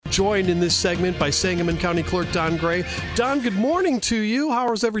joined in this segment by Sangamon County Clerk Don Gray. Don, good morning to you.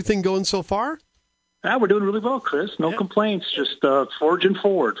 How is everything going so far? We're doing really well, Chris. No complaints, just forging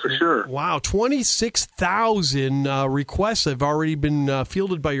forward for sure. Wow, 26,000 requests have already been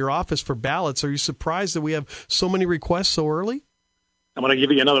fielded by your office for ballots. Are you surprised that we have so many requests so early? I'm going to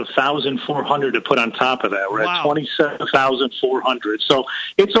give you another 1,400 to put on top of that. We're at 27,400. So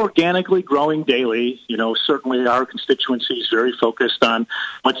it's organically growing daily. You know, certainly our constituency is very focused on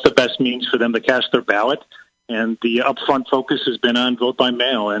what's the best means for them to cast their ballot. And the upfront focus has been on vote by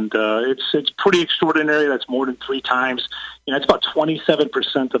mail. And it's pretty extraordinary. That's more than 3 times. You know, it's about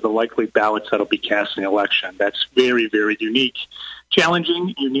 27% of the likely ballots that'll be cast in the election. That's very, very unique.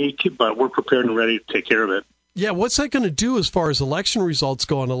 Challenging, unique, but we're prepared and ready to take care of it. Yeah, what's that going to do as far as election results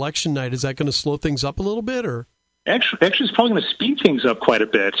go on election night? Is that going to slow things up a little bit, or? Actually, it's probably going to speed things up quite a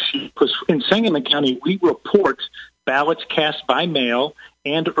bit, because in Sangamon County, we report ballots cast by mail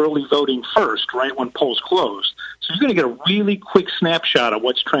and early voting first, right when polls close. So you're going to get a really quick snapshot of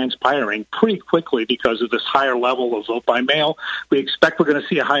what's transpiring pretty quickly because of this higher level of vote by mail. We expect we're going to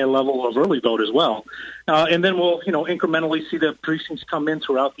see a higher level of early vote as well. And then we'll, incrementally see the precincts come in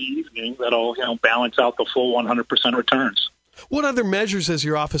throughout the evening that'll, balance out the full 100% returns. What other measures has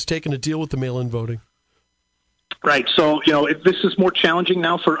your office taken to deal with the mail-in voting? Right. So, this is more challenging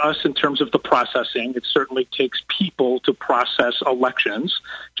now for us in terms of the processing. It certainly takes people to process elections,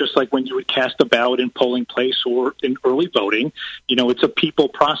 just like when you would cast a ballot in polling place or in early voting. It's a people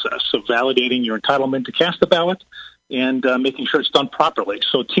process of validating your entitlement to cast a ballot and making sure it's done properly.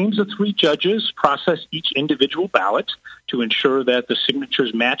 So teams of 3 judges process each individual ballot to ensure that the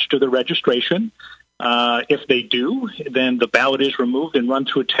signatures match to the registration. If they do, then the ballot is removed and run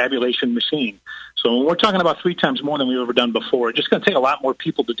through a tabulation machine. So when we're talking about 3 times more than we've ever done before, it's just going to take a lot more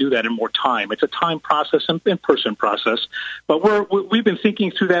people to do that in more time. It's a time process and in-person process. But we've been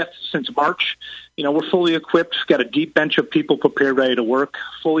thinking through that since March. We're fully equipped, got a deep bench of people prepared, ready to work,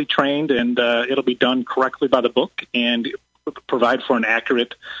 fully trained, and it'll be done correctly by the book and provide for an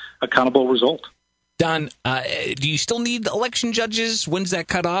accurate, accountable result. Don, do you still need election judges? When's that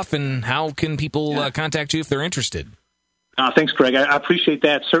cut off, and how can people contact you if they're interested? Thanks, Greg. I appreciate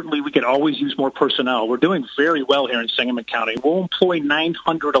that. Certainly, we could always use more personnel. We're doing very well here in Sangamon County. We'll employ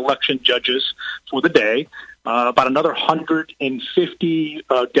 900 election judges for the day, about another 150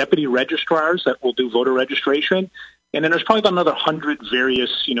 deputy registrars that will do voter registration, and then there's probably about another 100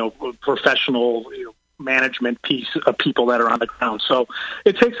 various, professional management people that are on the ground. So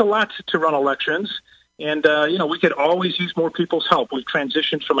it takes a lot to run elections. And, we could always use more people's help. We've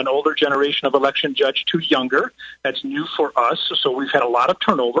transitioned from an older generation of election judge to younger. That's new for us. So we've had a lot of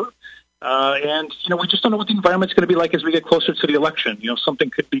turnover. And we just don't know what the environment's going to be like as we get closer to the election. Something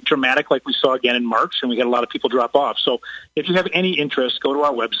could be dramatic like we saw again in March, and we had a lot of people drop off. So if you have any interest, go to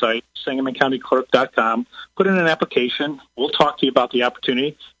our website, SangamonCountyClerk.com, put in an application. We'll talk to you about the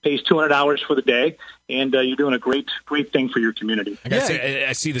opportunity. Pays $200 for the day, and you're doing a great thing for your community.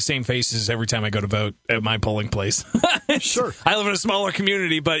 I see the same faces every time I go to vote at my polling place. Sure. I live in a smaller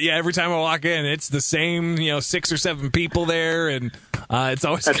community, but every time I walk in, it's the same, 6 or 7 people there, and it's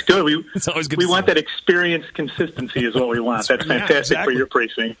always that's good. It's always good. We want that experience consistency is what we want. That's fantastic for your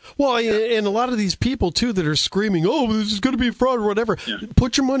precinct. Well, and a lot of these people too that are screaming, "Oh, this is going to be fraud" or whatever. Yeah.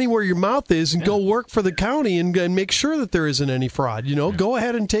 Put your money where your mouth is and go work for the county and make sure that there isn't any fraud. Go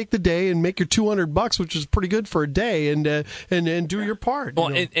ahead and take the day and make your $200, which is pretty good for a day, and do your part.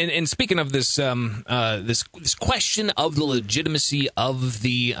 Well, and speaking of this this question of the legitimacy of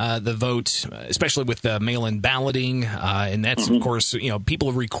the vote, especially with mail-in balloting, and that's of course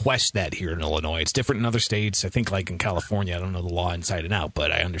people request that here in Illinois. It's different in other states. I think like in California, I don't know the law inside and out,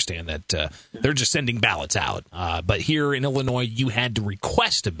 but I understand that they're just sending ballots out. But here in Illinois, you had to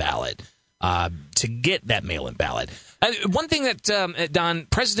request a ballot to get that mail-in ballot. One thing that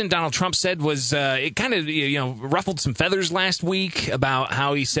President Donald Trump said was it kind of ruffled some feathers last week about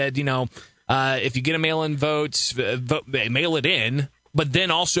how he said if you get a mail-in vote, mail it in, but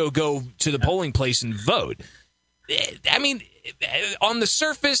then also go to the polling place and vote. I mean, on the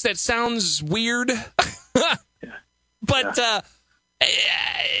surface, that sounds weird, but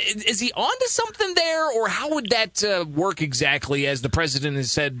is he onto something there, or how would that work exactly? As the president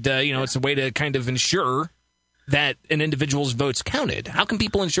has said, it's a way to kind of ensure that an individual's vote's counted. How can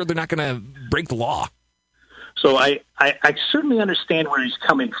people ensure they're not going to break the law? So I certainly understand where he's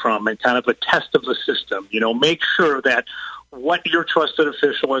coming from and kind of a test of the system. Make sure that what your trusted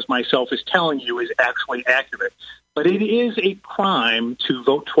official, as myself, is telling you is actually accurate. But it is a crime to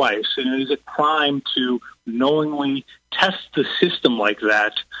vote twice, and it is a crime to knowingly test the system like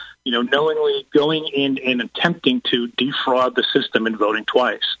that, knowingly going in and attempting to defraud the system and voting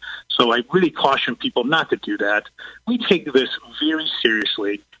twice. So I really caution people not to do that. We take this very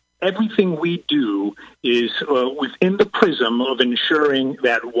seriously. Everything we do is within the prism of ensuring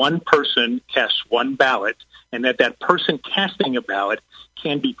that one person casts one ballot and that person casting a ballot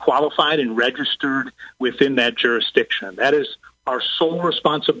can be qualified and registered within that jurisdiction. That is our sole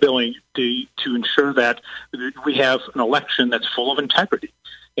responsibility to ensure that we have an election that's full of integrity.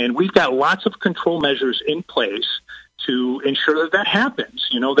 And we've got lots of control measures in place to ensure that happens.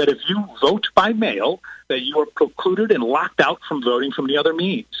 You know, that if you vote by mail, that you are precluded and locked out from voting from the other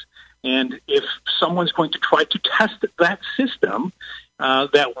means. And if someone's going to try to test that system,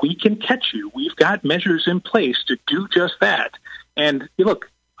 that we can catch you. We've got measures in place to do just that. And look,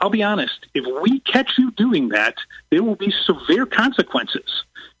 I'll be honest, if we catch you doing that, there will be severe consequences.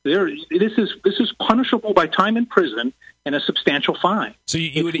 This is punishable by time in prison and a substantial fine. So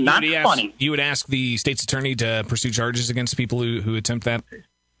you would ask the state's attorney to pursue charges against people who attempt that?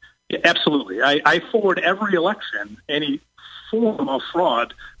 Yeah, absolutely. I forward every election any form of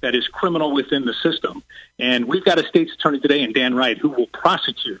fraud that is criminal within the system. And we've got a state's attorney today in Dan Wright who will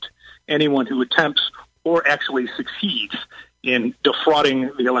prosecute anyone who attempts or actually succeeds in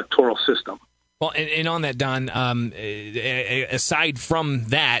defrauding the electoral system. Well, and on that, Don, aside from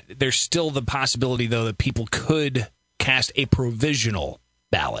that, there's still the possibility, though, that people could cast a provisional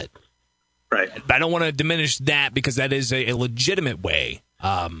ballot. Right. I don't want to diminish that because that is a legitimate way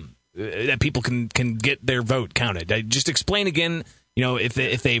that people can get their vote counted. Just explain again, you know, if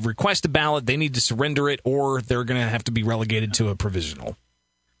they request a ballot, they need to surrender it, or they're going to have to be relegated to a provisional.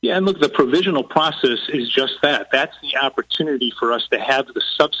 Yeah, and look, the provisional process is just that. That's the opportunity for us to have the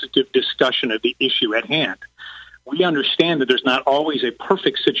substantive discussion of the issue at hand. We understand that there's not always a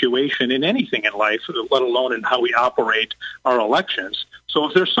perfect situation in anything in life, let alone in how we operate our elections. So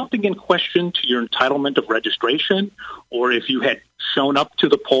if there's something in question to your entitlement of registration, or if you had shown up to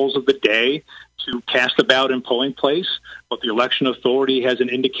the polls of the day to cast a ballot in polling place, but the election authority has an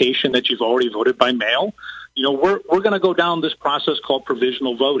indication that you've already voted by mail, you know, we're going to go down this process called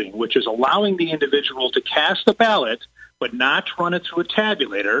provisional voting, which is allowing the individual to cast a ballot but not run it through a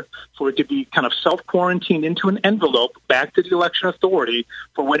tabulator, for it to be kind of self-quarantined into an envelope back to the election authority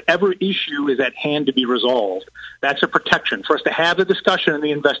for whatever issue is at hand to be resolved. That's a protection for us to have the discussion and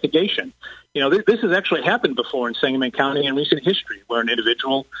the investigation. You know, this has actually happened before in Sangamon County in recent history, where an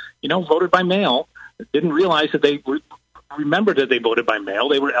individual, you know, voted by mail, didn't realize that they remembered that they voted by mail.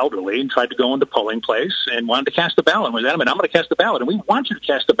 They were elderly and tried to go into polling place and wanted to cast a ballot. And was adamant, I'm going to cast a ballot, and we want you to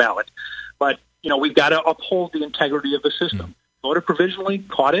cast a ballot. But, you know, we've got to uphold the integrity of the system. Voted provisionally,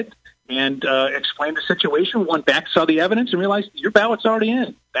 caught it, and explained the situation, went back, saw the evidence, and realized your ballot's already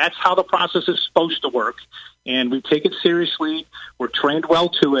in. That's how the process is supposed to work. And we take it seriously. We're trained well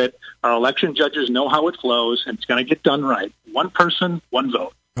to it. Our election judges know how it flows, and it's going to get done right. One person, one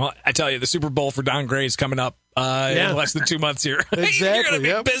vote. Well, I tell you, the Super Bowl for Don Gray is coming up in less than 2 months here. Exactly. You're going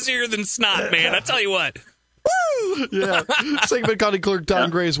to be busier than snot, man. I tell you what. Woo! Yeah. Sangamon County Clerk Don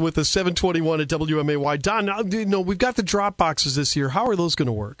Gray is with us, 721 at WMAY. Don, you know, we've got the drop boxes this year. How are those going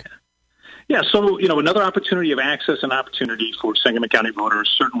to work? Yeah, so, you know, another opportunity of access and opportunity for Sangamon County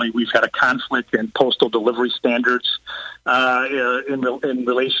voters. Certainly we've had a conflict in postal delivery standards in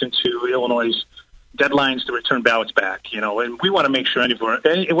relation to Illinois' deadlines to return ballots back, you know, and we want to make sure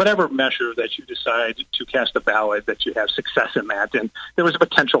whatever measure that you decide to cast a ballot, that you have success in that. And there was a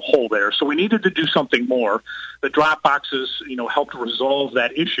potential hole there. So we needed to do something more. The drop boxes, you know, helped resolve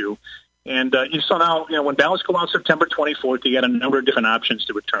that issue. And you saw now, you know, when ballots go out September 24th, you got a number of different options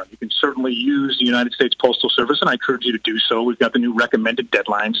to return. You can certainly use the United States Postal Service, and I encourage you to do so. We've got the new recommended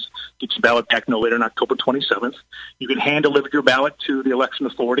deadlines. Get your ballot back no later than October 27th. You can hand-deliver your ballot to the election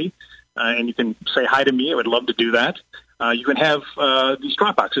authority. And you can say hi to me. I would love to do that. You can have these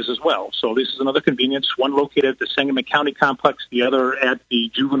drop boxes as well. So this is another convenience, one located at the Sangamon County Complex, the other at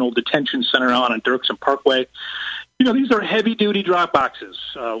the Juvenile Detention Center out on Dirksen Parkway. You know, these are heavy-duty drop boxes,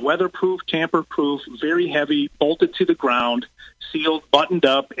 weatherproof, tamper-proof, very heavy, bolted to the ground, sealed, buttoned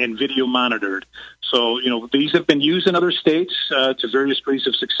up, and video monitored. So, you know, these have been used in other states to various degrees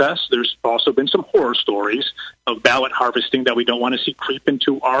of success. There's also been some horror stories of ballot harvesting that we don't want to see creep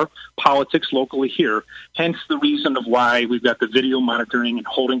into our politics locally here. Hence the reason of why we've got the video monitoring and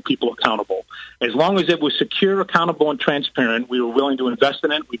holding people accountable. As long as it was secure, accountable, and transparent, we were willing to invest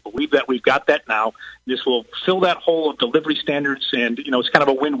in it. We believe that we've got that now. This will fill that hole of delivery standards, and, you know, it's kind of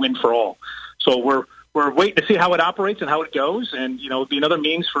a win-win for all. So we're waiting to see how it operates and how it goes, and, you know, it'll be another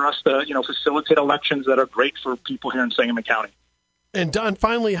means for us to, you know, facilitate elections that are great for people here in Sangamon County. And Don,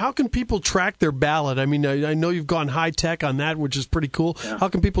 finally, how can people track their ballot? I mean, I know you've gone high tech on that, which is pretty cool. Yeah. How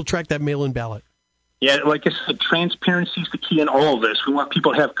can people track that mail-in ballot? Yeah, like I said, transparency is the key in all of this. We want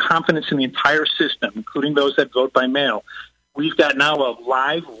people to have confidence in the entire system, including those that vote by mail. We've got now a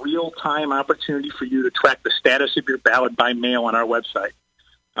live, real-time opportunity for you to track the status of your ballot by mail on our website.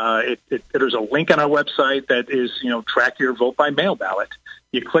 There's a link on our website that is, track your vote by mail ballot.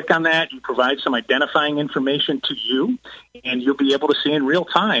 You click on that, you provide some identifying information to you, and you'll be able to see in real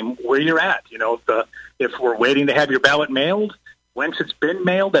time where you're at. If we're waiting to have your ballot mailed, once it's been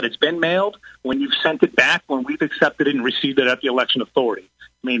mailed, that it's been mailed, when you've sent it back, when we've accepted it and received it at the election authority.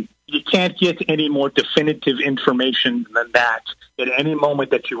 I mean, you can't get any more definitive information than that at any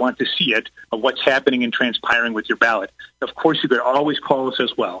moment that you want to see it of what's happening and transpiring with your ballot. Of course, you could always call us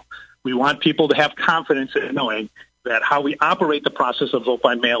as well. We want people to have confidence in knowing that how we operate the process of vote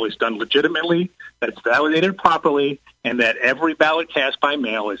by mail is done legitimately, that it's validated properly, and that every ballot cast by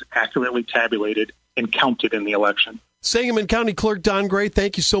mail is accurately tabulated and counted in the election. Sangamon County Clerk Don Gray,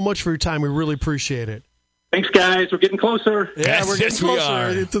 thank you so much for your time. We really appreciate it. Thanks, guys. We're getting closer. Yeah, we're getting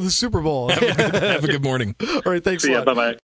closer to the Super Bowl. Have a good morning. All right, thanks a lot. Bye-bye.